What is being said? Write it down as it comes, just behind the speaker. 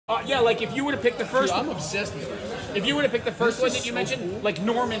Yeah, like if you would have picked the first Dude, I'm obsessed with it. If you would have picked the first This one is that you so mentioned, cool. like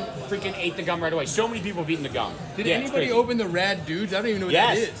Norman freaking ate the gum right away. So many people have eaten the gum. Did Yeah, it's anybody crazy. open the Rad Dudes? I don't even know what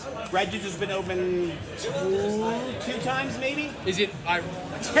that is. Rad Dudes has been open two times maybe? Is it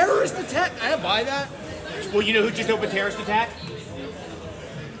Terrorist Attack? I buy that. Well, you know who just opened Terrorist Attack?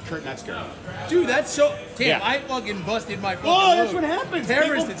 Kurt Metzger. Dude, that's so... Damn, Yeah. I fucking busted my fucking Oh, that's load. what happens.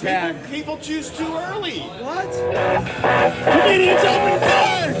 Terrorist Attack. People choose too early. What? Comedians open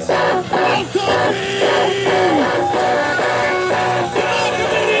cards! No coffee!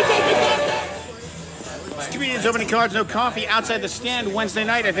 Comedians opening cards, no coffee. Outside the stand Wednesday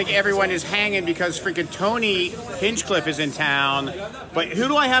night, I think everyone is hanging because freaking Tony Hinchcliffe is in town. But who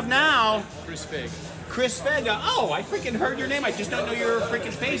do I have now? Chris Faga. Chris Faga. Oh, I freaking heard your name. I just don't know your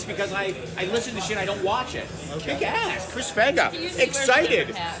freaking face because I listen to shit. I don't watch it. Okay. Kick ass. Chris Faga.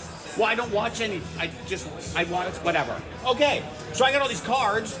 Excited. Well, I don't watch any. I want it. Whatever. Okay. So I got all these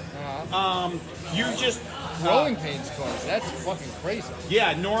cards. You just. Growing Pains cards. That's fucking crazy.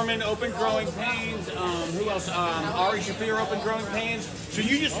 Yeah, Norman opened Growing Pains. Who else? Ari Shaffir opened Growing Pains. So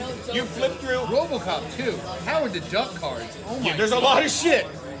you flip through. RoboCop 2. Howard the Duck cards. Oh my. Yeah, there's a lot of shit.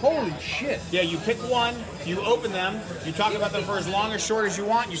 Holy shit. Yeah, you pick one, you open them, you talk about them for as long or short as you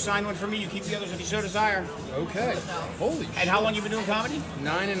want, you sign one for me, you keep the others if you so desire. Okay. Holy shit. And how long you been doing comedy?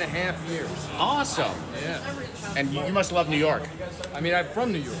 9.5 years. Awesome. Yeah. And you must love New York. I mean, I'm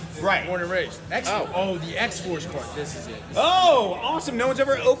from New York. Right. Born and raised. The X-Force card. This is it. Oh, awesome. No one's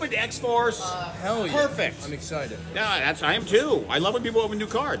ever opened X-Force. Hell yeah. Perfect. I'm excited. Yeah, I am too. I love when people open new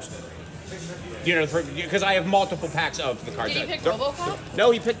cards. You know, because I have multiple packs of the cards. Did he pick RoboCop?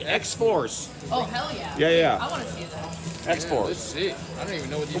 No, he picked X-Force. Oh, hell yeah. Yeah. I want to see that. X-Force. Let's see. I don't even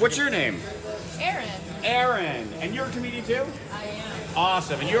know what these What's your name? Aaron. Aaron. And you're a comedian too? I am.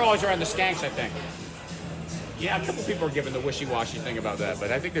 Awesome. And you're always around the Skanks, I think. Yeah, a couple people are giving the wishy-washy thing about that,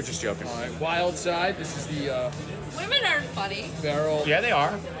 but I think they're just joking. All right, Wild Side. This is the Women aren't funny. barrel. Yeah, they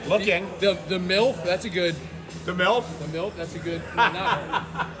are. Looking. The MILF. That's a good. The MILF? The MILF. That's a good. Not,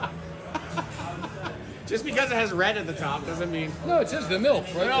 Just because it has red at the top doesn't mean... no, it says the MILF,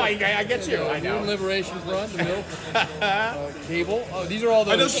 right? No, I get you. I know. New Liberation Front, the MILF. Cable. Oh, these are all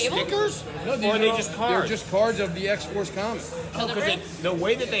those. Are those Cable? stickers? No, these or are they all- just cards? They're just cards of the X-Force comic. Oh, because the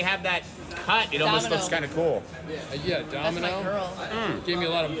way that they have that cut, it almost Domino. looks kind of cool. Yeah, That's Domino. my girl. Gave me a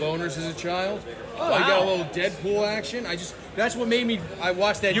lot of boners as a child. Oh, wow. I got a little Deadpool action. That's what made me. I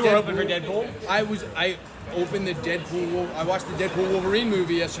watched that. You were hoping for Deadpool? I opened the Deadpool. I watched the Deadpool Wolverine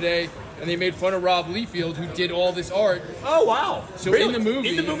movie yesterday, and they made fun of Rob Liefeld, who did all this art. Oh, wow. So Really? in the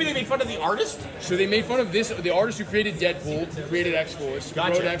movie, they made fun of the artist? So they made fun of the artist who created Deadpool, who created X-Force, who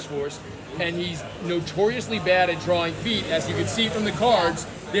Gotcha. wrote X-Force, and he's notoriously bad at drawing feet. As you can see from the cards,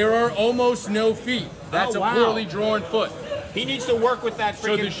 there are almost no feet. That's wow. a poorly drawn foot. He needs to work with that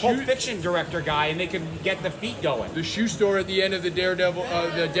So the freaking Pulp shoe- Fiction director guy, and they can get the feet going. The shoe store at the end of the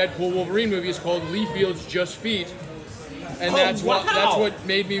the Deadpool Wolverine movie is called Liefeld's Just Feet, and Oh, that's wow. what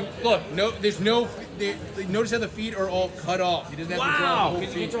made me look. No, there's no. Notice how the feet are all cut off. He doesn't have to draw Wow, the whole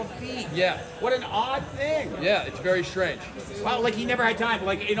because you feet. get your feet. Yeah, What an odd thing. yeah, it's very strange. Wow, like he never had time.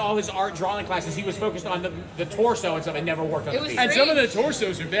 Like in all his art drawing classes, he was focused on the torso and stuff and never worked on It the was feet. And some of the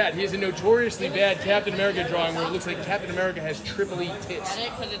torsos are bad. He has a notoriously bad Captain America drawing where it looks like Captain America has triple E tits. Get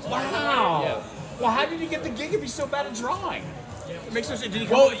it? Because it's Wow. Yeah. Well, how did you get the gig if he's so bad at drawing? It makes no sense. Did he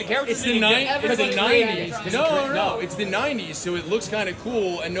come Well, up with the characters? it's Did the he get 90s. everybody No, creative? no, it's the 90s, so it looks kind of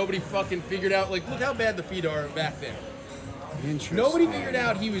cool, and nobody fucking figured out, like, look how bad the feet are back then. Nobody figured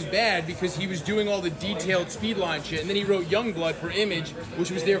out he was bad because he was doing all the detailed speedline shit, and then he wrote Youngblood for Image, which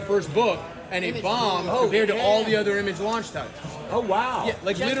was their first book, and it bombed compared to all the other Image launch titles. Oh, wow. Yeah,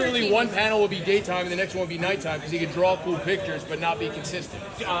 like literally one panel will be daytime and the next one will be nighttime because he could draw cool pictures but not be consistent.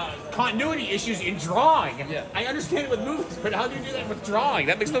 Continuity issues in drawing. Yeah. I understand it with movies, but how do you do that with drawing?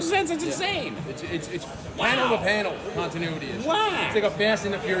 That makes no sense. It's insane. It's panel to panel continuity issues. Wow. It's like a Fast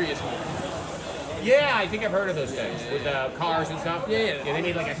and the Furious movie. Yeah, I think I've heard of those things with cars and stuff. Yeah. They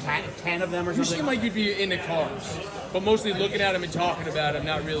made like a 10 of them or You something. seem like you'd be into cars, but mostly looking at them and talking about them,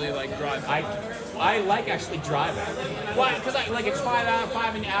 not really like driving. I like actually driving. Why? Because it's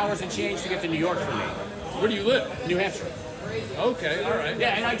 5 hours and change to get to New York for me. Where do you live? New Hampshire. Okay, all right. Yeah,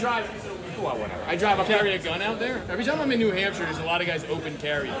 and I drive. Well, whatever. I drive up Carry a gun out there? Every time I'm in New Hampshire, there's a lot of guys open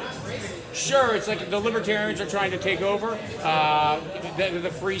carry. Sure, it's like the libertarians are trying to take over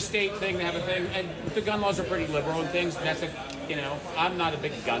the free state thing. They have a thing, and the gun laws are pretty liberal and things. That's I'm not a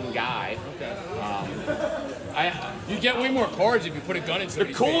big gun guy. Okay. You get way more cards if you put a gun in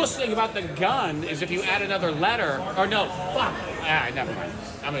somebody's The coolest thing about the gun is if you add another letter, or no, fuck. Never mind.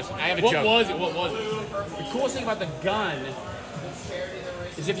 I have a joke. What was it? The coolest thing about the gun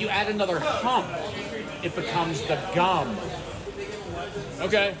is if you add another hump, it becomes the gum.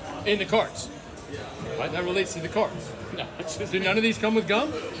 Okay, in the carts. What? That relates to the carts. No, it's just, Do none of these come with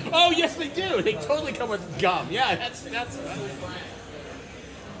gum? oh yes, they do. They totally come with gum. Yeah, that's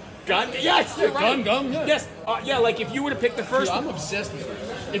gun. Yes, you're right. Gum. Yeah. Yes, yeah. Like if you would have picked the first, Dude, I'm obsessed with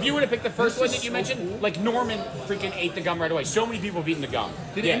it. if you would have picked the first This one is that you so mentioned, cool. like Norman freaking ate the gum right away. So many people have eaten the gum.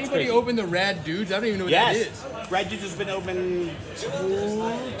 Did Yeah, it's anybody crazy. open the Rad Dudes? I don't even know what that Yes, is. Red Dudes has been open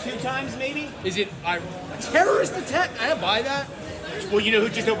two times maybe. Is it a terrorist attack? I don't buy that. Well, you know who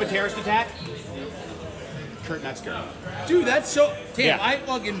just opened Terrorist Attack? Kurt Metzger. Dude, that's so... Damn, Yeah. I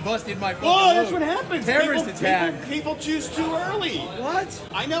fucking busted my fucking Oh, that's load. what happens. Terrorist attack. People choose too early. What?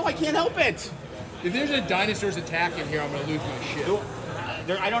 I know. I can't help it. If there's a dinosaur's attack in here, I'm gonna lose my shit.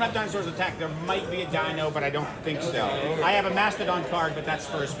 I don't have Dinosaurs Attack. There might be a dino, but I don't think so. I have a Mastodon card, but that's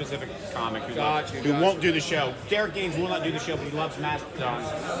for a specific comic who won't do the show. Derek Gaines will not do the show, but he loves Mastodon,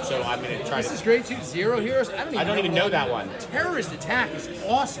 so I'm going to try This to... is great too. Zero Heroes? I don't even know that one. Terrorist Attack is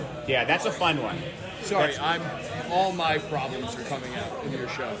awesome. Yeah, that's a fun one. Sorry, all my problems are coming out in your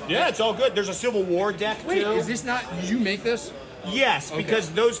show. Yeah, it's all good. There's a Civil War deck, Wait, too. is this not... Did you make this? Yes, Okay. because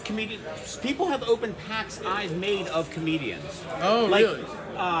those comedians... People have opened packs I've made of comedians. Oh, like, really?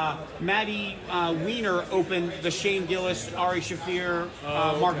 Maddie Weiner opened the Shane Gillis, Ari Shafir,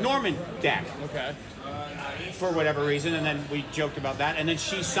 Mark Norman deck. Okay. For whatever reason, and then we joked about that, and then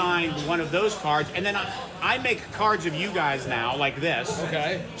she signed one of those cards, and then I make cards of you guys now, like this.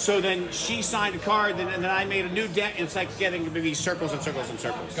 Okay. So then she signed a card, and then I made a new deck, and it's like getting maybe circles and circles and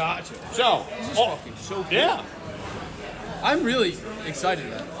circles. Gotcha. So, This is fucking so cool. yeah. I'm really excited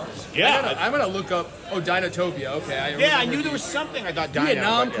about this. Yeah. I'm gonna look up... Oh, Dinotopia. Okay. I knew there was something I thought Dino.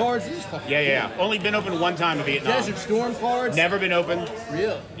 Vietnam but cards. This is fucking Yeah. Only been open one time in Vietnam. Desert Storm cards. Never been open.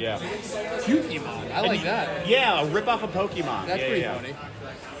 Really? Yeah. Pokemon. I like that. Yeah, a rip off of Pokemon. That's yeah, pretty yeah. funny.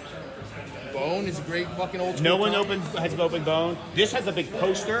 Bone is a great fucking old school No one comic. has opened Bone. This has a big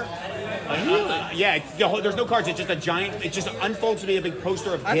poster. Yeah, there's no cards. It's just a giant. It just unfolds to be a big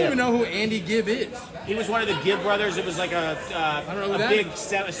poster of I don't Gibb. even know who Andy Gibb is. He was one of the Gibb brothers. It was like a don't know who that big is.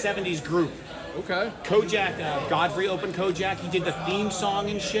 70s group. Okay. Kojak, Godfrey opened Kojak. He did the theme song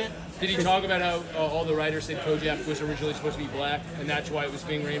and shit. Did he talk about how all the writers said Kojak was originally supposed to be black, and that's why it was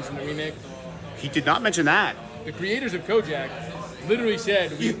Ving Rhames in the remake? He did not mention that. The creators of Kojak literally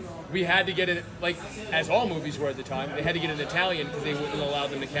said we had to get it, like, as all movies were at the time, they had to get an Italian because they wouldn't allow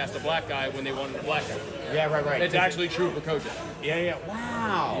them to cast a black guy when they wanted a black guy. Yeah, right. It's actually true for Kojak. Yeah.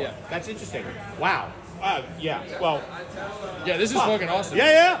 Wow. Yeah. That's interesting. Wow. Yeah. Well. Yeah, this is fucking awesome.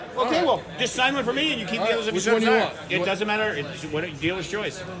 Yeah. Okay. All right. Well, just sign one for me, and you keep All the right. others if Which you one do you want? It doesn't matter. It's what dealer's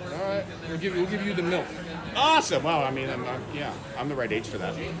choice. All right, we'll give you the milk. Awesome. Well, I mean, I'm the right age for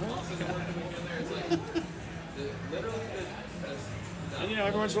that. And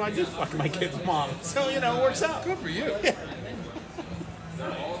every once in a while I do fuck my kid's mom, so it works out. Good for you.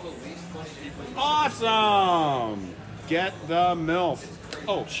 Awesome. Get the MILF.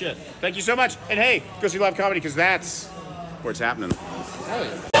 Oh shit. Thank you so much. And hey, go see live comedy because that's where it's happening. Hell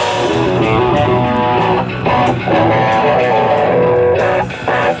yeah.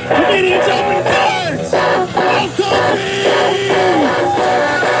 Comedians open cards!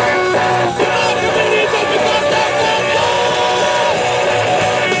 Oh, comedians open cards!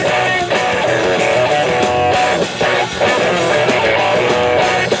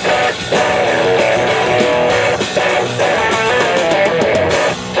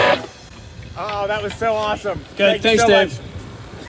 Oh, that was so awesome. Good. Thanks, Dave.